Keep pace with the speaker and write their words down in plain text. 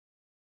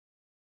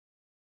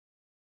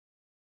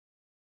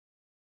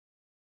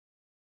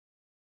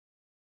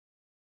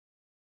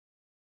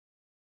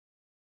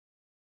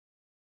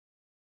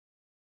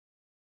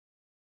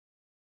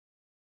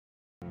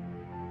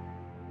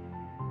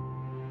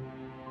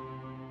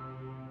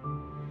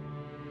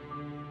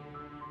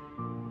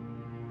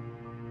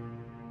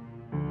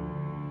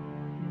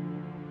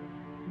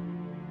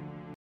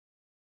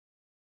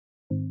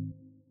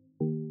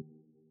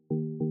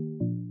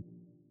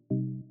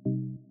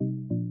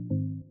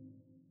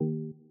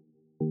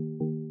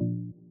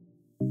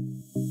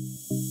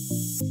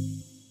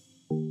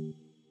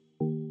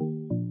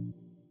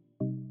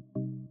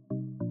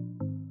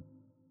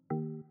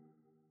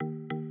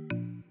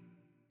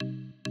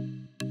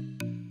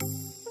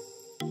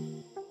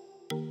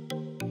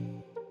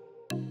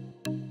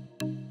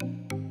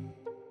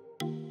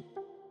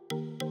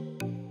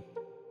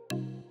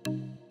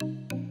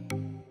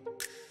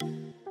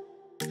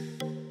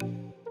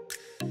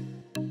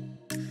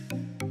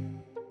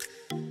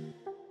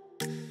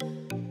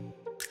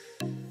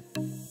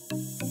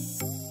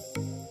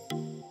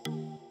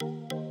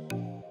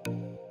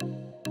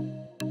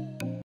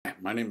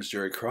My name is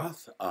Jerry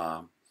Kroth,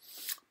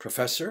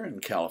 professor in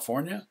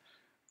California.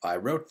 I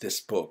wrote this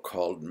book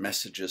called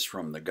Messages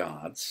from the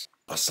Gods,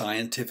 a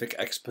scientific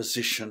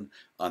exposition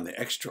on the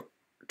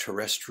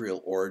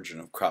extraterrestrial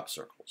origin of crop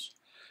circles.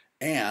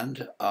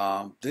 And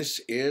this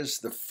is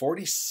the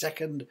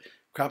 42nd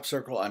crop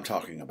circle I'm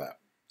talking about.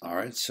 All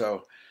right,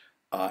 so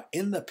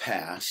in the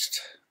past,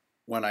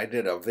 when I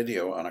did a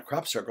video on a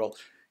crop circle,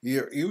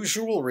 your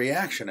usual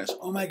reaction is,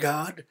 oh my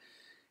God,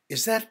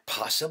 is that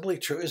possibly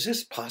true? Is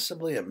this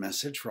possibly a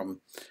message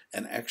from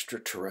an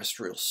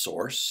extraterrestrial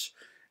source?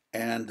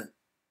 And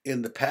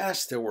in the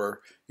past,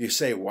 you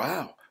say,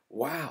 wow,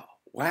 wow,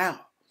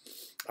 wow.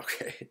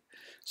 Okay,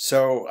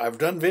 so I've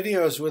done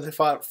videos with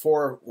about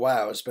 4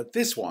 wows, but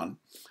this one,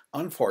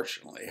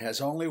 unfortunately,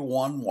 has only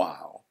 1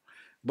 wow.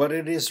 But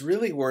it is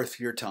really worth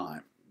your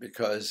time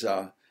because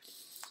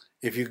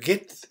if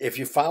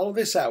you follow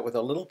this out with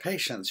a little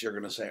patience, you're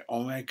going to say,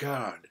 oh my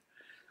God,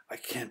 I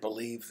can't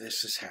believe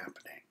this is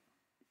happening.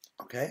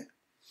 Okay,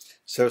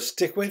 so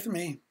stick with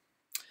me.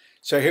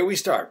 So here we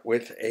start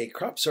with a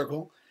crop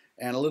circle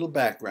and a little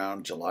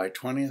background, July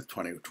 20th,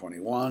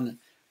 2021.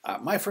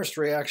 My first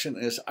reaction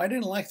is I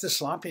didn't like the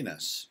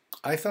sloppiness.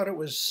 I thought it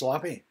was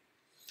sloppy.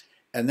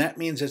 And that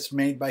means it's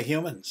made by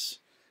humans.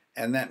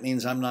 And that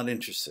means I'm not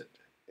interested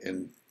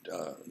in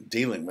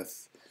dealing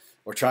with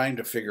or trying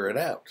to figure it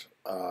out.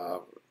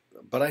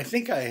 But I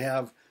think I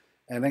have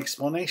an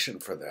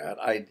explanation for that.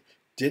 I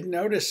did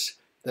notice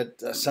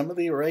that some of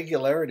the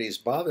irregularities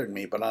bothered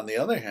me, but on the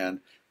other hand,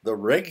 the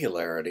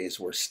regularities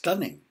were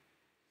stunning.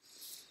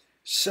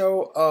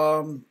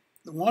 So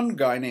one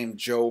guy named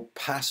Joe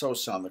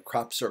Passos on the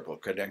crop circle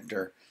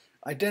connector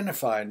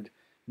identified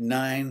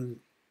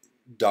 9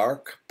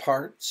 dark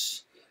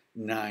parts,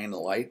 9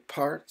 light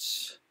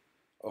parts.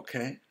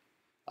 Okay,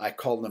 I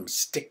call them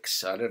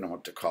sticks. I don't know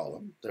what to call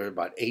them. There are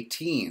about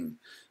 18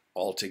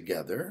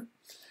 altogether.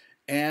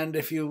 And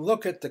if you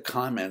look at the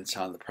comments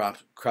on the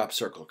crop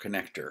circle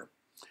connector,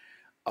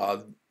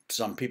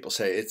 some people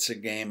say it's a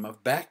game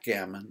of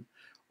backgammon,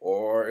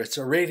 or it's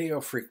a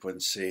radio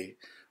frequency,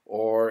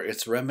 or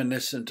it's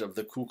reminiscent of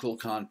the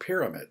Kukulkan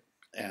pyramid.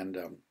 And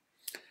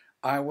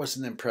I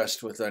wasn't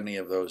impressed with any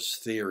of those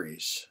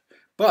theories.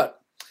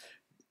 But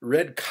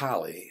Red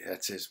Collie,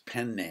 that's his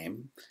pen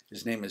name.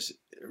 His name is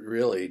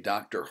really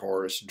Dr.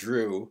 Horace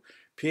Drew,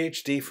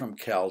 PhD from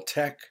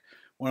Caltech,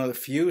 one of the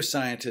few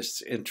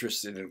scientists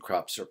interested in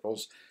crop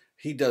circles.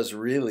 He does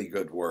really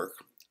good work.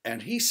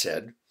 And he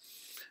said,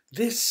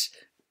 this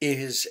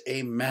is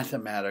a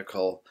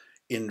mathematical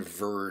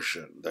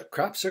inversion. The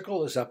crop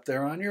circle is up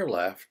there on your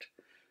left,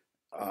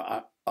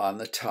 on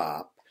the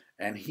top,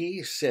 and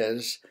he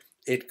says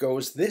it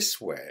goes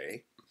this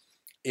way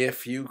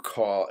if you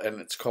call, and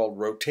it's called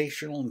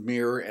rotational,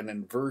 mirror, and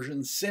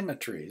inversion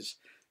symmetries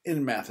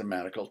in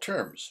mathematical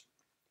terms.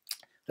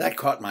 That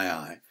caught my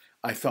eye.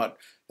 I thought,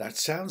 that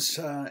sounds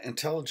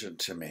intelligent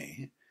to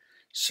me.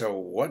 So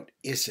what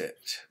is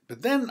it?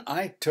 But then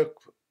I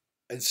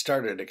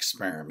started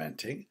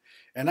experimenting,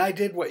 and I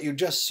did what you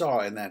just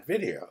saw in that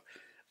video.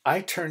 I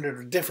turned it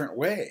a different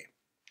way.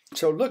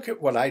 So look at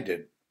what I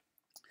did.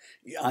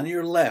 On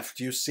your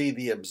left, you see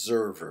the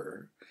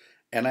observer,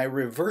 and I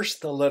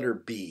reversed the letter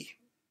B.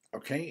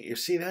 Okay, you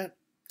see that?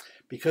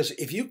 Because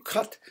if you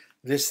cut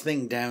this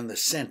thing down the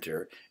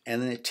center,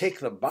 and then you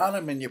take the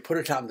bottom and you put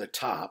it on the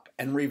top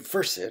and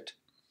reverse it,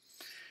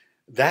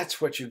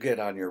 that's what you get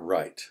on your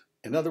right.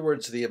 In other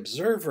words, the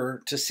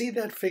observer, to see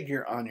that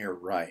figure on your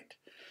right,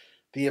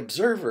 the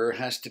observer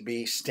has to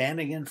be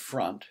standing in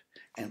front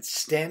and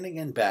standing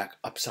in back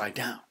upside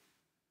down.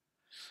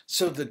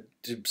 So the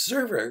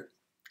observer,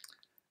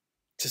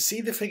 to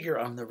see the figure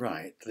on the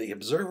right, the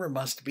observer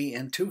must be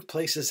in 2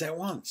 places at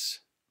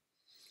once,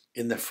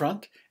 in the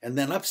front and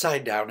then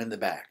upside down in the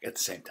back at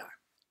the same time.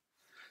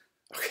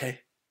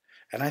 Okay?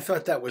 And I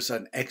thought that was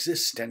an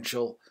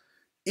existential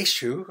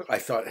issue. I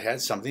thought it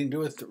had something to do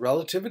with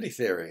relativity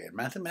theory and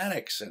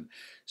mathematics. And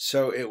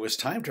so it was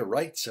time to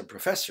write some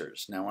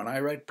professors. Now, when I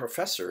write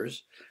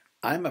professors,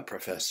 I'm a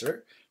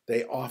professor.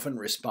 They often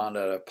respond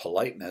out of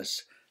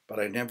politeness, but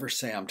I never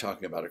say I'm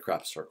talking about a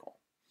crop circle.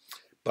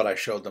 But I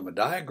showed them a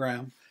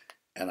diagram,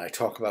 and I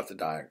talk about the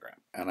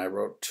diagram. And I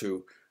wrote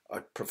to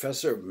a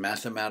professor of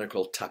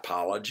mathematical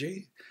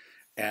topology,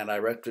 and I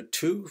wrote to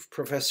 2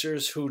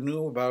 professors who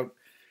knew about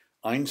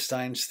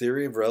Einstein's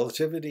theory of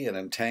relativity and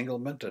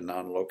entanglement and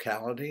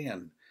non-locality,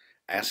 and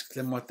asked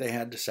them what they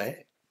had to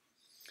say.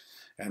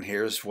 And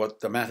here's what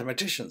the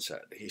mathematician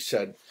said. He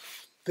said,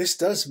 this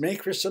does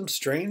make for some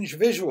strange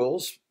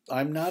visuals.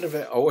 I'm not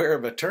aware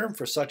of a term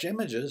for such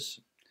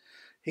images.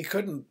 He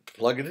couldn't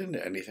plug it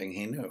into anything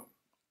he knew.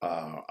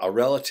 A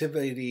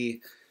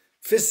relativity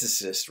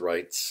physicist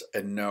writes,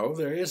 and no,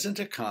 there isn't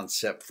a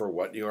concept for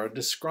what you are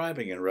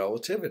describing in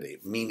relativity,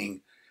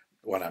 meaning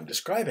what I'm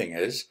describing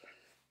is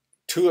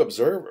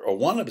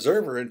one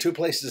observer in 2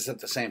 places at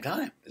the same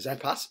time. Is that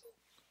possible?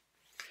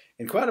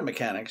 In quantum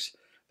mechanics,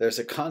 there's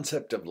a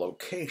concept of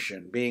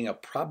location being a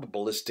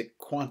probabilistic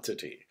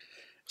quantity.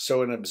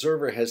 So an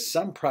observer has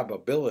some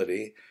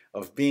probability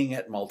of being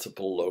at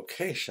multiple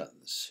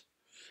locations.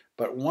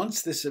 But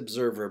once this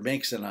observer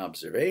makes an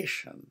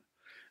observation,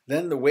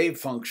 then the wave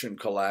function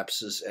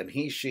collapses and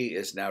she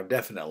is now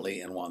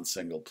definitely in one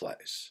single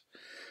place.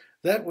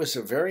 That was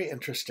a very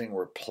interesting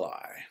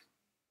reply.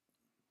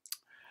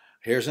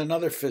 Here's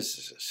another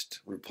physicist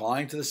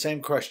replying to the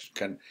same question.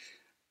 Can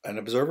an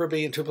observer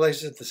be in two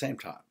places at the same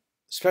time?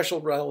 Special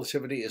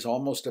relativity is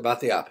almost about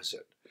the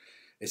opposite.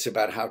 It's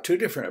about how two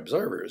different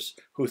observers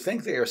who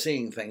think they are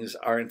seeing things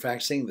are in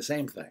fact seeing the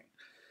same thing.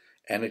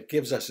 And it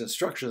gives us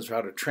instructions for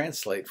how to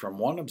translate from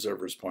one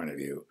observer's point of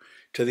view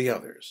to the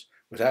other's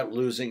without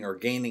losing or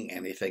gaining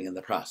anything in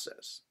the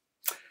process.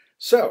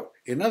 So,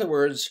 in other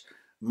words,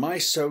 my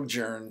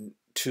sojourn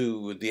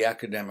to the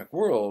academic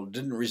world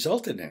didn't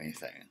result in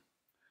anything.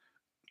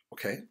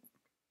 Okay,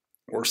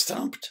 we're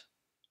stumped.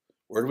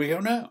 Where do we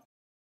go now?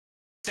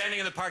 Standing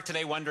in the park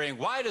today wondering,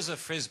 why does a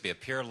frisbee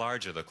appear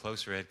larger the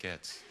closer it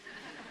gets?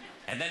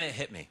 And then it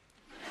hit me.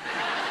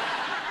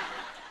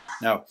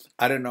 Now,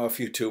 I don't know if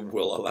YouTube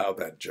will allow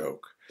that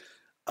joke,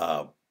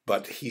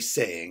 but he's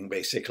saying,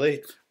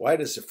 basically, why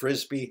does a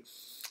frisbee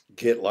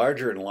get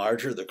larger and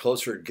larger the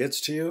closer it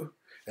gets to you?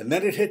 And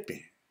then it hit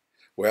me.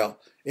 Well,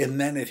 and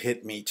then it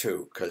hit me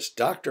too, because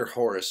Dr.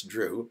 Horace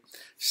Drew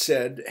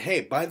said,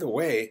 hey, by the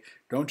way,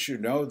 don't you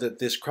know that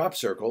this crop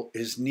circle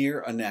is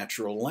near a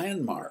natural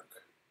landmark?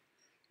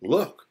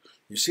 Look,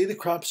 you see the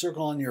crop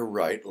circle on your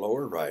right,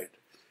 lower right.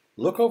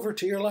 Look over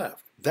to your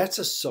left. That's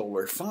a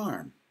solar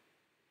farm.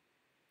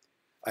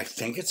 I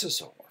think it's a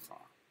solar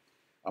farm.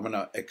 I'm going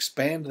to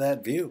expand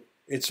that view.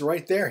 It's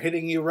right there,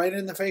 hitting you right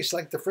in the face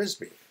like the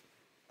frisbee.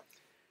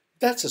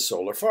 That's a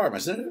solar farm,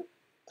 isn't it?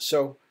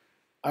 So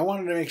I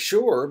wanted to make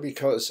sure,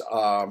 because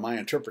my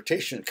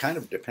interpretation kind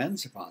of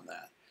depends upon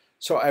that.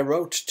 So I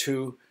wrote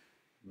to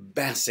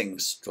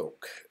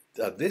Basingstoke.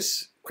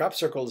 This crop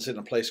circle is in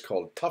a place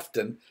called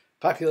Tufton,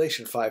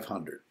 population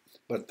 500.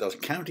 But the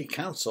county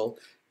council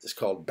is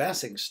called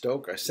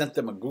Basingstoke. I sent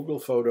them a Google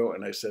photo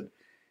and I said,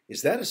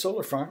 is that a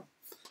solar farm?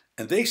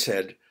 And they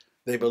said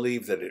they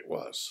believed that it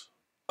was.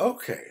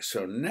 Okay,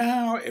 so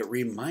now it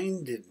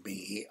reminded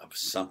me of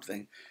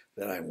something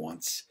that I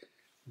once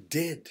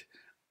did.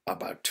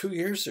 About 2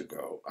 years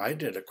ago, I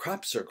did a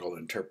crop circle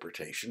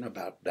interpretation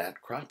about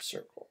that crop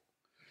circle.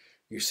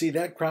 You see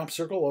that crop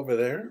circle over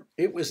there?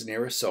 It was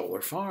near a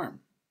solar farm.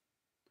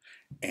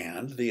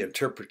 And the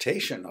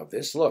interpretation of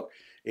this, look,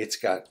 it's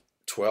got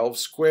 12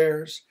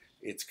 squares,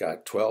 it's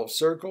got 12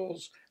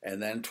 circles,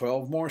 and then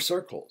 12 more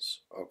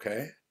circles,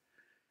 okay?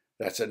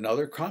 That's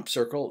another crop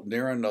circle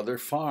near another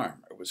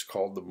farm. It was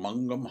called the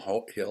Mungham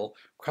Hill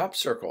Crop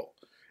Circle.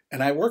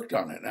 And I worked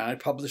on it, and I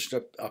published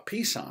a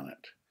piece on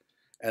it.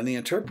 And the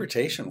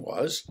interpretation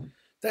was,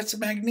 that's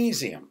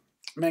magnesium.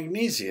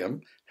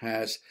 Magnesium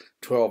has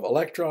 12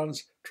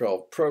 electrons,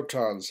 12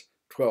 protons,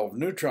 12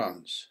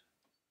 neutrons.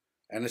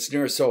 And it's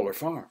near a solar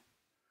farm.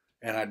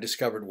 And I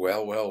discovered,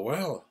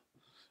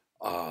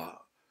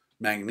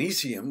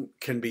 magnesium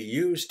can be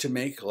used to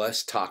make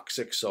less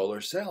toxic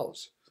solar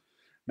cells.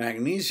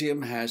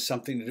 Magnesium has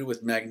something to do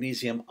with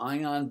magnesium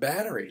ion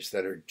batteries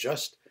that are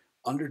just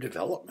under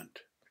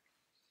development.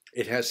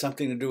 It has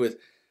something to do with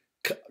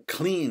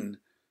clean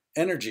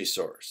energy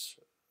source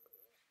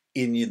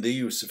in the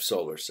use of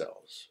solar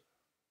cells.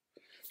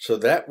 So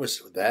that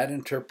was that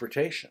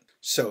interpretation.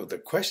 So the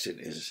question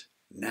is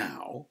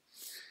now,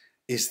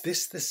 is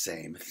this the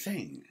same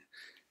thing?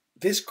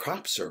 This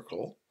crop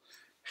circle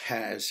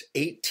has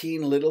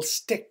 18 little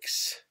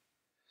sticks,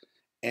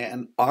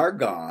 and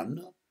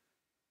argon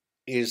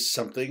is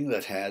something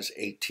that has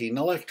 18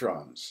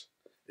 electrons.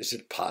 Is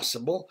it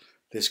possible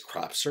this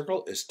crop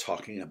circle is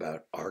talking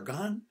about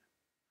argon?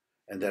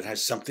 And that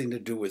has something to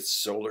do with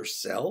solar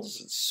cells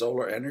and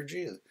solar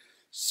energy and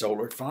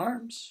solar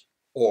farms?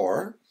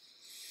 Or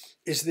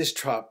is this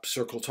crop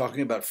circle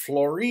talking about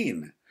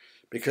fluorine?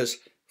 Because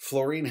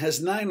fluorine has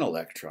 9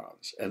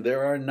 electrons, and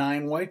there are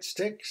 9 white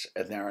sticks,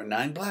 and there are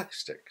 9 black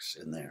sticks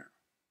in there.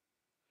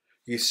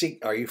 You see,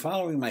 are you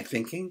following my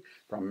thinking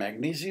from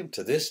magnesium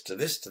to this, to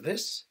this, to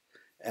this?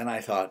 And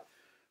I thought,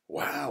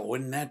 wow,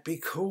 wouldn't that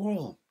be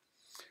cool?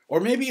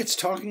 Or maybe it's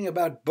talking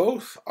about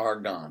both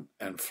argon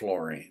and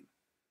fluorine.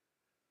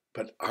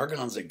 But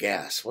argon's a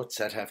gas. What's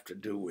that have to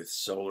do with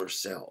solar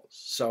cells?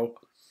 So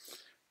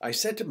I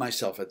said to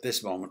myself at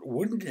this moment,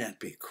 wouldn't that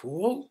be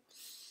cool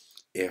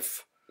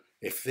if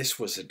this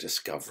was a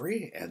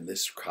discovery and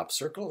this crop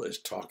circle is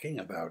talking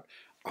about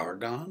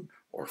argon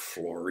or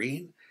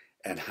fluorine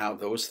and how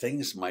those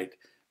things might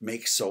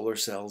make solar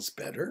cells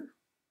better?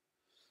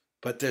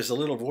 But there's a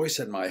little voice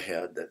in my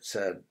head that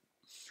said,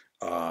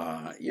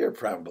 you're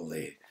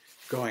probably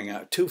going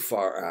out too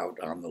far out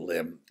on the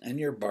limb and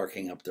you're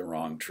barking up the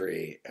wrong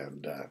tree,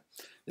 and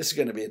this is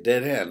going to be a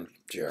dead end,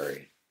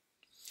 Jerry.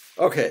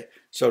 Okay,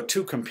 so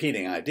 2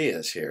 competing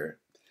ideas here,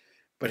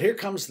 but here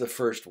comes the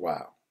first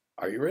wow.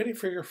 Are you ready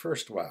for your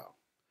first wow?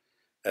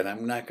 And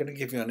I'm not going to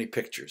give you any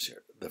pictures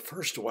here. The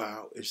first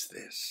wow is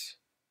this.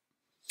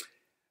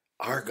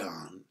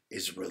 Argon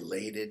is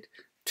related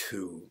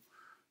to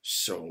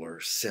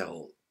solar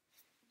cell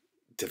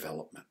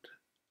development.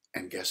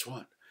 And guess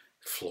what?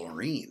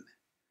 Fluorine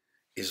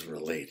is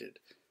related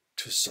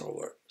to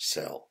solar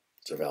cell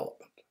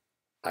development.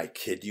 I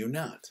kid you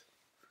not.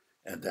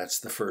 And that's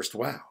the first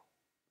wow.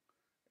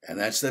 And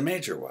that's the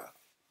major wow.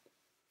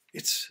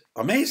 It's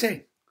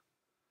amazing.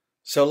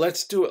 So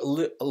let's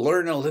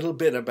learn a little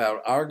bit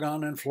about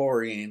argon and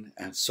fluorine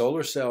and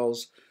solar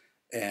cells,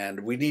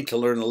 and we need to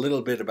learn a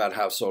little bit about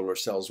how solar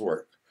cells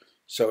work.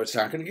 So it's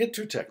not going to get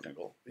too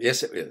technical.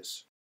 Yes, it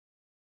is.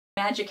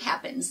 Magic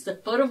happens, the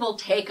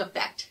photovoltaic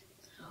effect.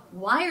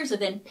 Wires are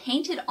then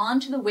painted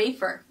onto the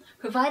wafer,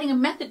 providing a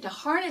method to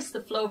harness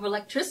the flow of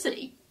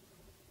electricity.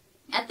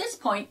 At this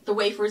point, the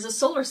wafer is a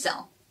solar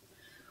cell.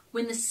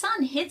 When the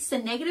sun hits the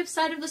negative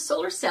side of the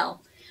solar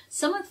cell,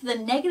 some of the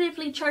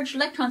negatively charged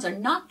electrons are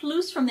knocked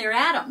loose from their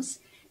atoms.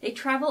 They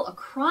travel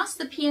across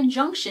the p-n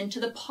junction to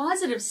the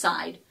positive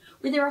side,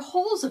 where there are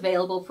holes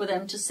available for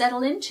them to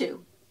settle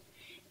into.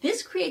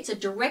 This creates a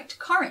direct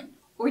current,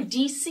 or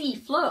DC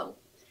flow.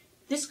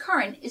 This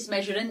current is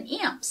measured in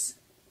amps.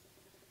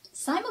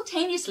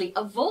 Simultaneously,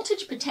 a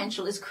voltage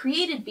potential is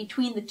created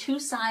between the two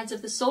sides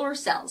of the solar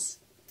cells.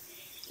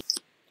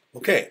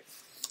 Okay,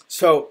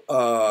 so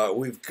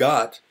we've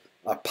got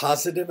a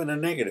positive and a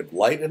negative,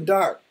 light and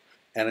dark,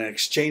 and an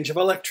exchange of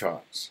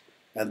electrons.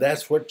 And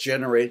that's what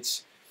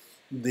generates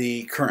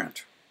the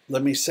current.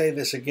 Let me say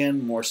this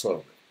again more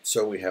slowly.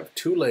 So we have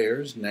two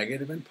layers,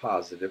 negative and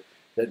positive,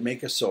 that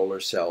make a solar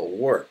cell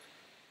work.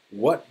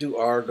 What do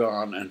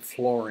argon and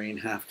fluorine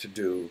have to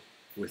do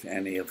with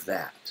any of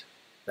that?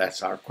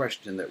 That's our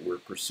question that we're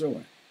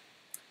pursuing.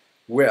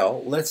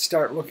 Well, let's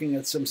start looking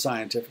at some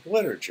scientific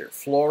literature.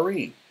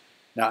 Fluorine.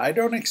 Now, I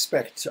don't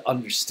expect to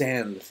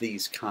understand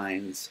these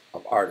kinds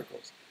of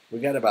articles. We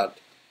got about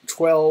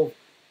 12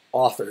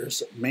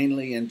 authors,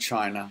 mainly in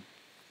China,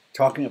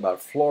 talking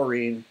about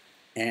fluorine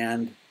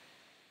and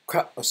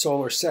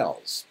solar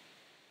cells.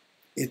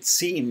 It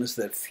seems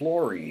that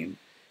fluorine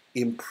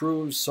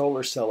improves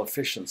solar cell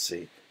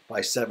efficiency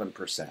by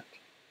 7%.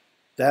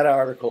 That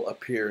article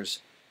appears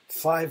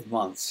 5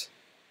 months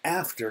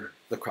after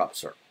the crop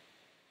circle.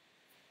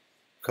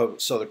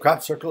 So the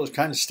crop circle is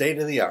kind of state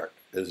of the art,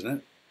 isn't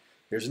it?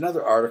 Here's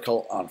another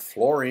article on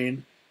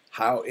fluorine,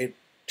 how it,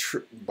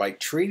 by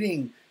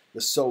treating the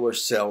solar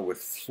cell with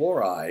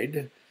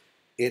fluoride,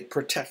 it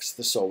protects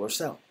the solar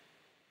cell.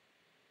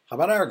 How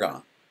about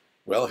argon?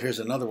 Well, here's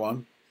another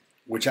one,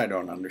 which I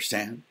don't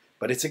understand,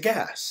 but it's a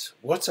gas.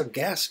 What's a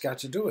gas got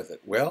to do with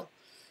it? Well,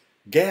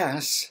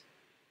 gas,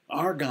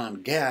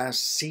 argon gas,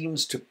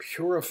 seems to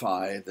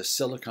purify the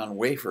silicon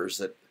wafers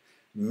that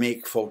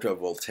make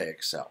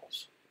photovoltaic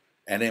cells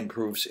and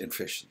improves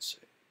efficiency.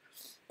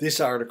 This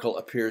article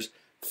appears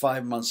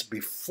 5 months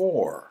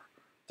before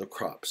the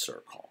crop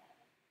circle.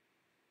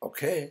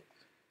 Okay,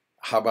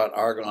 how about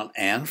argon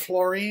and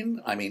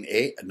fluorine? I mean,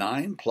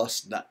 9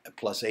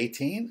 plus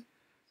 18?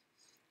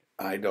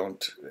 I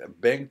don't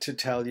beg to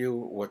tell you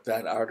what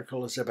that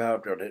article is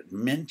about, but it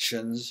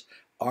mentions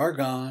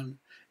argon,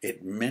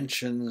 it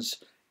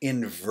mentions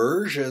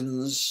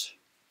inversions.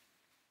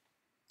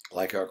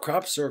 Like our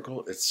crop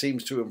circle, it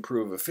seems to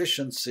improve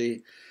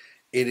efficiency.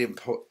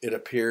 It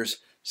appears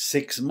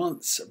 6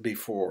 months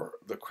before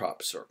the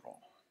crop circle.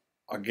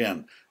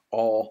 Again,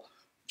 all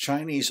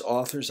Chinese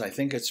authors. I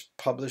think it's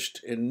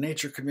published in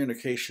Nature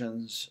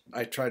Communications.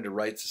 I tried to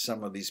write to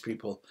some of these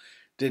people,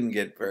 didn't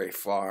get very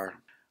far.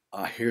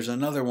 Here's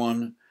another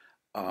one,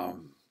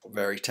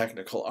 very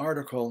technical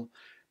article,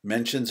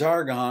 mentions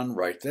argon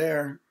right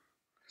there,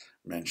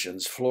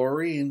 mentions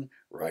fluorine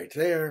right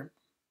there.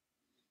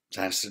 It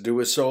has to do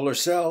with solar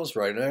cells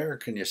right there.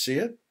 Can you see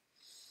it?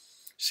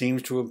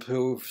 Seems to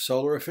improve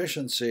solar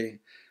efficiency.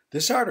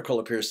 This article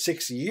appears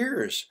 6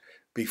 years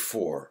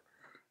before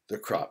the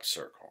crop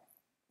circle.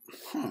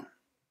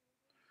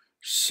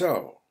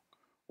 So,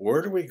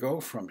 where do we go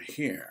from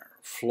here?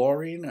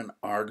 Fluorine and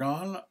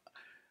argon,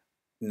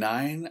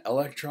 9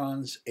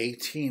 electrons,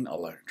 18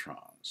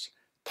 electrons.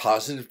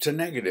 Positive to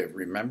negative,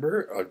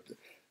 remember?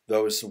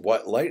 Those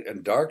light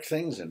and dark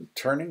things and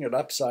turning it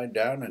upside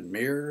down and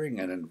mirroring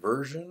and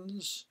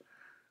inversions.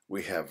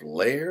 We have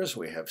layers,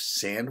 we have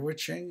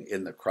sandwiching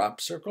in the crop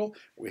circle,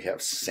 we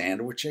have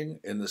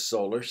sandwiching in the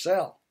solar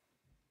cell.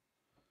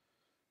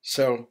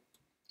 So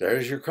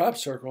there's your crop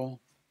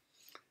circle.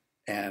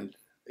 And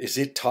is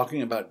it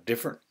talking about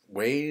different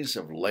ways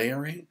of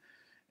layering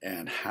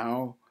and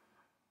how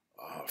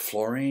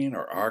fluorine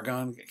or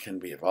argon can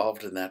be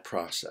involved in that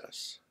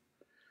process?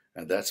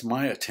 And that's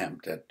my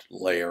attempt at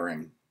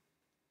layering.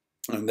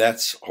 And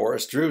that's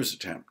Horace Drew's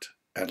attempt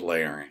at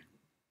layering.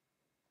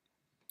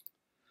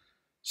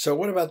 So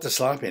what about the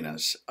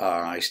sloppiness?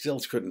 I still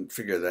couldn't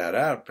figure that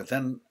out, but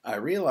then I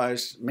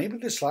realized maybe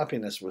the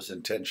sloppiness was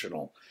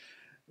intentional.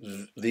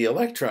 The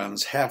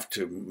electrons have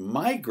to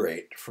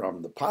migrate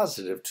from the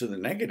positive to the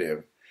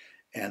negative,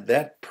 and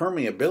that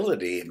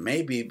permeability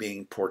may be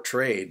being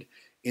portrayed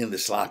in the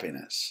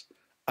sloppiness.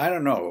 I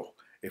don't know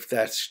if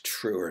that's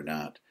true or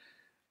not.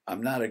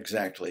 I'm not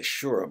exactly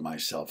sure of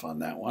myself on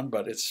that one,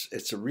 but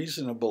it's a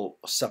reasonable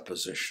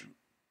supposition.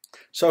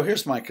 So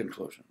here's my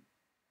conclusion.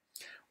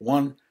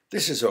 1,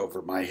 this is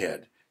over my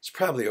head. It's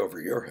probably over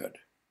your head.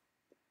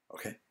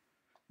 Okay.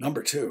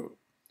 Number 2,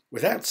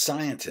 Without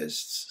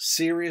scientists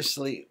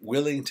seriously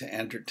willing to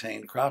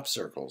entertain crop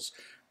circles,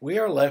 we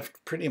are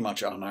left pretty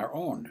much on our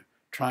own,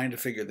 trying to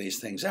figure these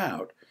things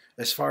out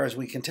as far as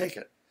we can take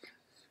it.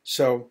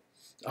 So,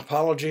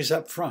 apologies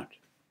up front.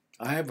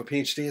 I have a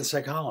PhD in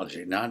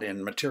psychology, not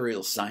in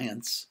material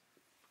science.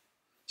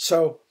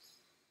 So,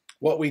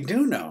 what we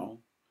do know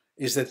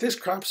is that this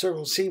crop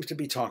circle seems to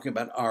be talking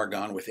about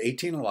argon with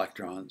 18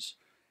 electrons,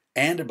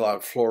 and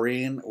about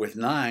fluorine with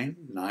 9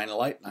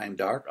 light, 9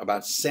 dark,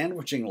 about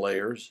sandwiching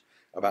layers,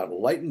 about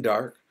light and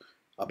dark,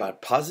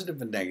 about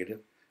positive and negative,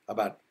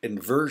 about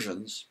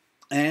inversions,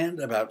 and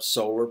about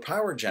solar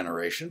power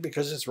generation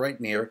because it's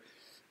right near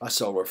a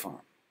solar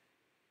farm.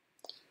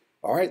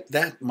 All right,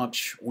 that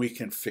much we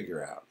can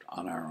figure out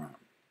on our own.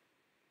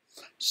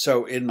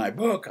 So in my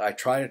book, I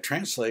try to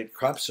translate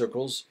crop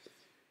circles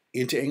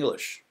into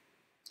English.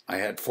 I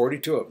had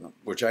 42 of them,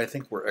 which I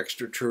think were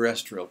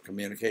extraterrestrial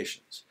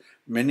communications.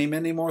 Many,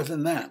 many more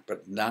than that,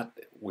 but not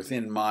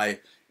within my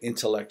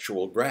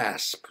intellectual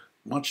grasp.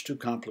 Much too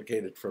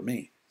complicated for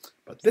me.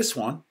 But this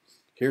one,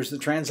 here's the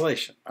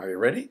translation. Are you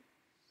ready?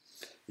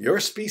 Your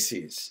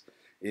species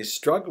is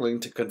struggling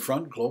to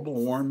confront global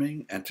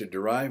warming and to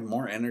derive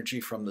more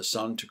energy from the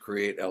sun to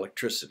create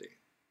electricity.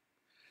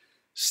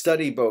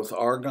 Study both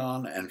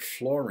argon and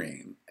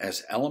fluorine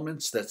as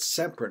elements that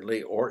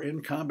separately or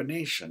in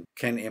combination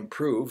can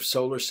improve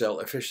solar cell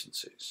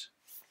efficiencies.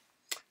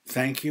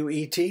 Thank you,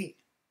 E.T.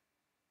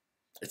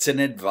 It's an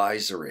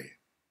advisory.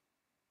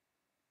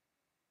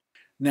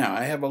 Now,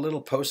 I have a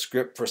little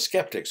postscript for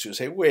skeptics who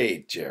say,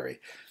 wait, Jerry,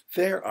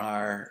 there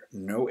are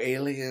no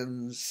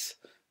aliens,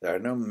 there are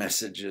no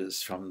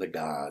messages from the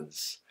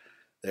gods,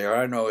 there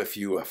are no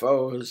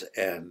UFOs,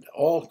 and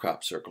all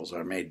crop circles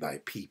are made by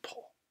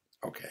people.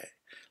 Okay,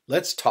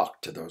 let's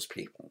talk to those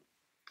people.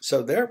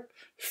 So their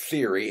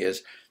theory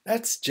is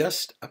that's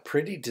just a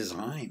pretty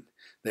design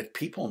that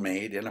people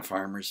made in a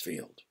farmer's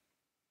field.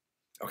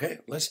 Okay,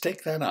 let's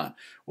take that on.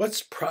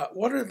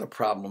 What are the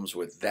problems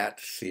with that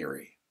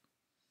theory?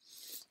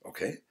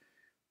 Okay,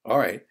 all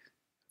right.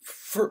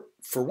 For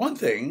one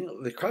thing,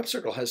 the crop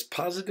circle has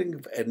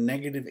positive and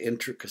negative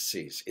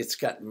intricacies. It's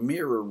got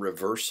mirror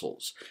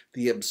reversals.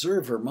 The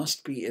observer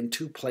must be in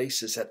two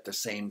places at the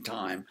same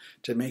time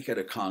to make it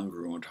a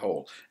congruent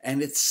whole.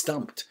 And it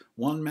stumped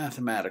one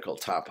mathematical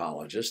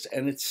topologist,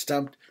 and it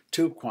stumped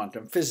two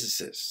quantum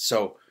physicists.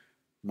 So,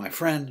 my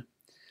friend,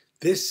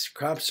 this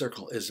crop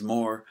circle is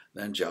more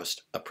than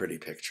just a pretty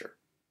picture.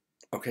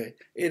 Okay?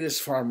 It is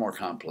far more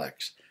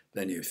complex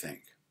than you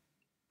think.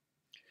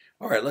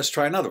 All right, let's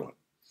try another one.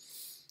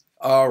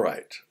 All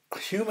right,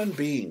 human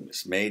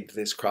beings made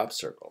this crop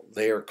circle.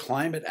 They are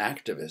climate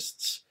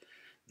activists.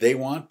 They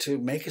want to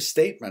make a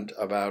statement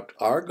about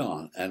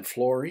argon and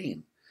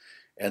fluorine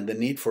and the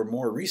need for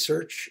more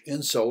research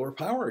in solar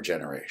power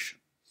generation.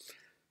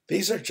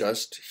 These are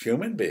just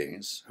human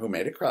beings who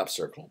made a crop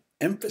circle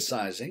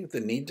emphasizing the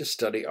need to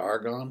study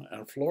argon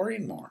and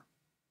fluorine more.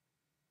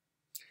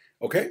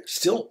 Okay,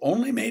 still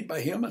only made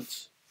by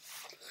humans.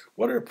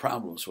 What are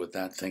problems with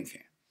that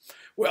thinking?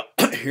 Well,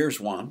 here's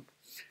one.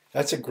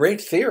 That's a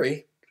great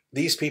theory.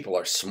 These people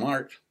are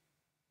smart.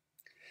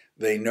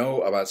 They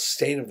know about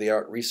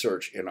state-of-the-art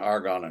research in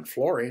argon and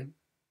fluorine,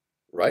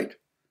 right?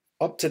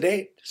 Up to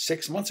date,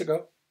 6 months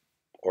ago,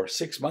 or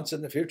 6 months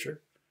in the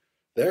future.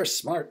 They're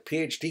smart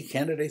PhD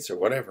candidates or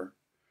whatever.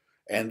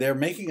 And they're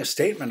making a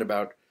statement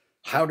about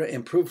how to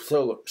improve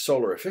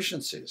solar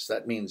efficiencies.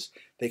 That means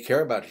they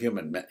care about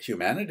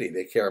humanity.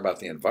 They care about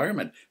the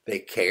environment. They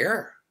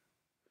care.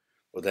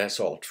 Well, that's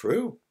all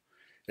true,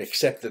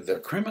 except that they're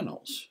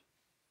criminals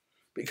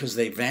because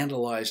they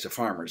vandalized a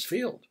farmer's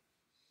field.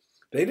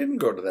 They didn't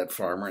go to that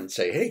farmer and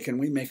say, hey, can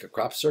we make a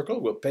crop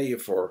circle? We'll pay you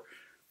for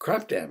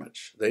crop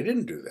damage. They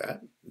didn't do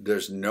that.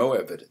 There's no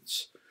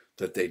evidence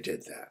that they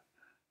did that.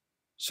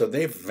 So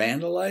they've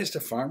vandalized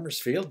a farmer's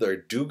field. They're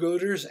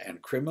do-gooders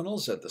and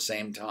criminals at the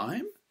same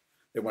time.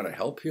 They want to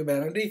help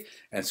humanity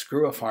and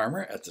screw a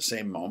farmer at the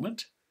same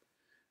moment.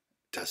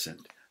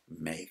 Doesn't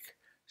make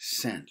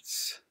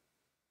sense.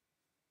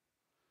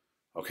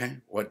 Okay,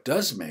 what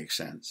does make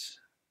sense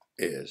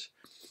is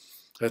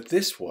that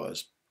this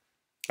was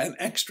an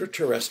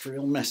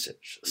extraterrestrial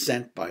message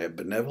sent by a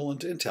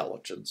benevolent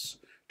intelligence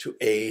to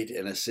aid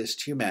and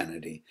assist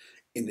humanity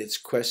in its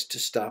quest to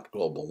stop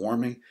global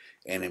warming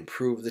and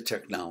improve the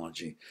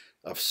technology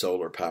of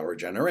solar power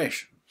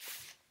generation.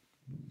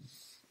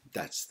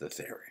 That's the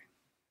theory.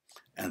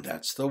 And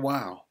that's the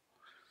wow.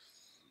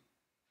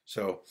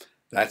 So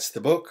that's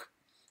the book.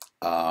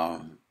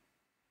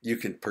 You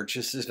can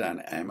purchase it on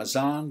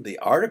Amazon. The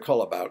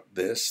article about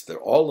this,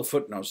 all the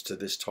footnotes to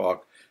this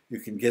talk, you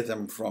can get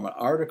them from an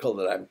article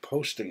that I'm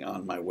posting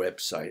on my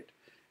website,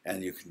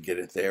 and you can get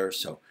it there.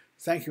 So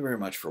thank you very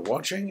much for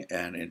watching,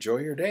 and enjoy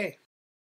your day.